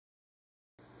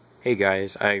Hey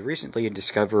guys, I recently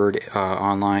discovered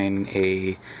online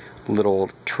a little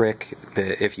trick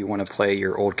that if you want to play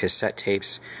your old cassette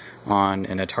tapes on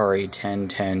an Atari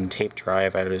 1010 tape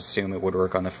drive, I would assume it would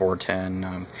work on the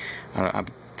 410. I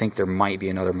think there might be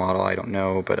another model, I don't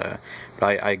know, but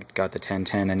I got the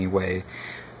 1010 anyway.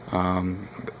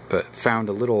 But found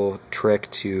a little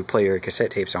trick to play your cassette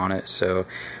tapes on it, so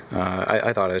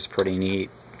I thought it was pretty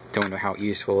neat. Don't know how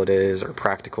useful it is or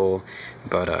practical,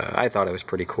 but I thought it was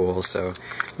pretty cool, so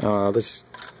let's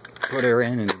put her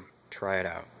in and try it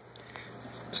out.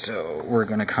 So we're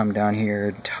going to come down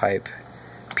here, type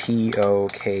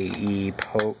POKE,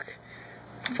 poke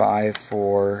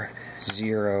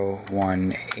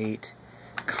 54018,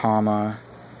 comma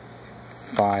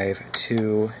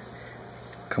 52,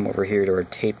 come over here to our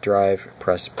tape drive,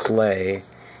 press play,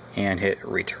 and hit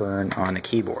return on the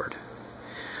keyboard.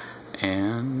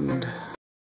 And